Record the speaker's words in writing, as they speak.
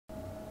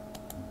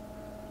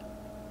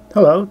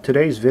Hello,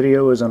 today's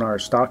video is on our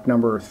stock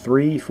number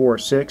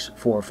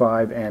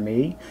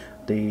 34645ME,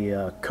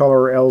 the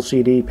color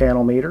LCD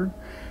panel meter.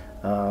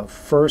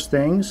 First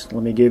things,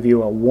 let me give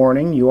you a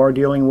warning. You are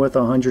dealing with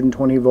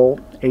 120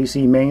 volt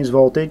AC mains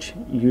voltage.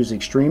 Use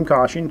extreme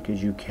caution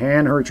because you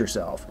can hurt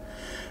yourself.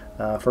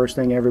 First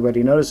thing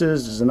everybody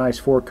notices is a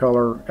nice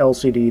 4-color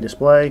LCD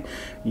display.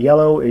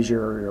 Yellow is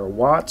your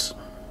watts,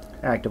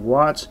 active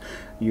watts.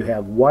 You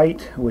have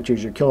white, which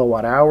is your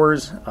kilowatt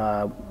hours,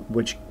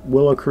 which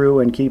will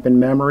accrue and keep in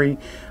memory.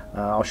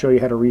 I'll show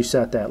you how to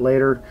reset that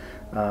later.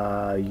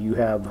 You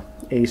have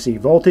AC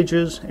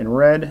voltages in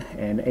red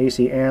and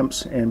AC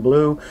amps in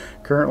blue.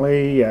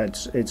 Currently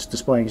it's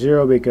displaying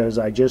 0 because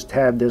I just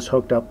have this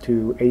hooked up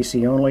to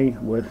AC only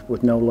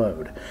with no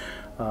load.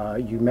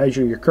 You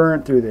measure your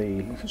current through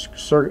the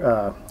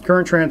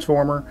current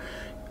transformer.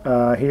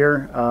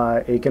 Here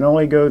it can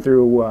only go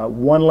through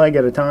one leg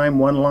at a time,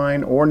 one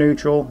line or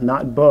neutral,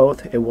 not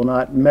both. It will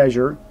not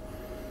measure.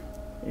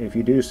 If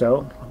you do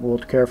so, we'll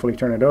carefully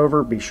turn it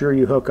over. Be sure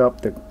you hook up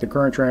the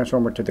current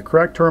transformer to the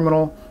correct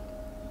terminal,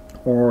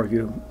 or if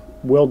you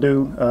will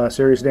do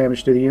serious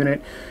damage to the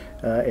unit.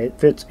 It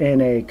fits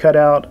in a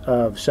cutout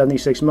of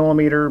 76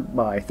 millimeter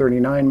by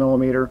 39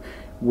 millimeter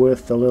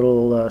with the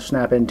little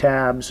snap-in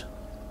tabs.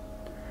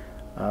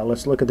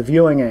 Let's look at the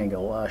viewing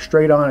angle.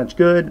 Straight on it's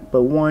good,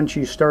 but once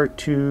you start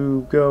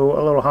to go a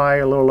little high,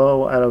 a little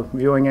low at a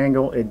viewing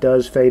angle, it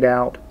does fade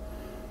out.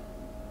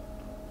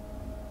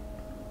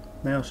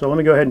 Now, so let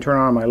me go ahead and turn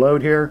on my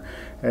load here.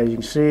 As you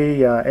can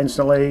see,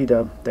 instantly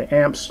the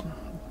amps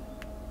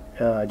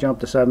jump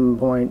to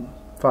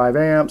 7.5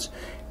 amps,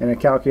 and it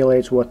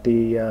calculates what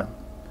the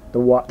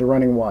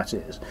running watts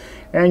is.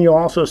 And you'll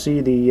also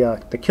see the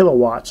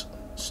kilowatts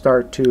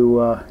start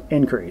to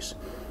increase.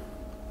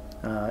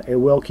 It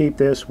will keep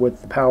this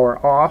with the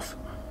power off,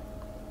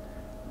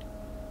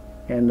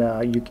 and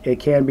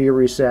it can be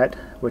reset,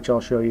 which I'll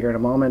show you here in a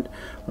moment.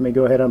 Let me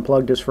go ahead and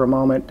unplug this for a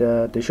moment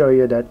to show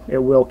you that it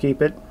will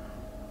keep it.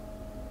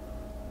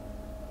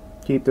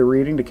 Keep the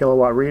reading, the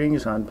kilowatt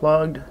readings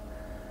unplugged,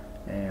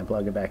 and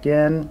plug it back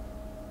in.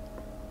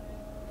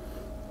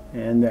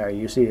 And there,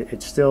 you see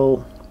it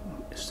still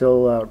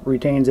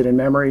retains it in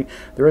memory.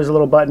 There is a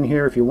little button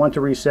here if you want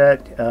to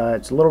reset.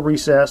 It's a little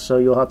recessed, so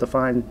you'll have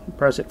to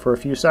press it for a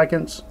few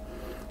seconds,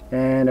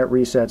 and it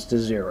resets to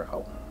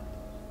 0.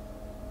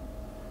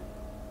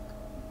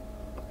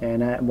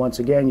 And once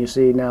again, you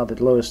see now that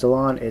the load is still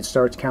on, it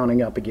starts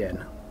counting up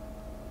again.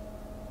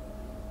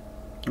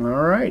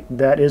 Alright,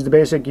 that is the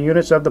basic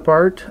units of the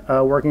part,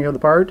 working of the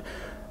part.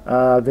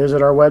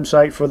 Visit our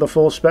website for the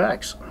full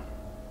specs.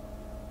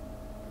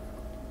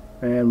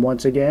 And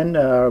once again,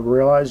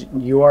 realize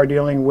you are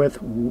dealing with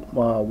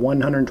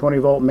 120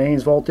 volt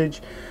mains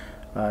voltage.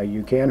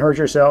 You can hurt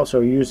yourself,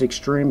 so use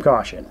extreme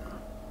caution.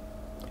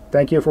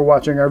 Thank you for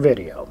watching our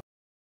video.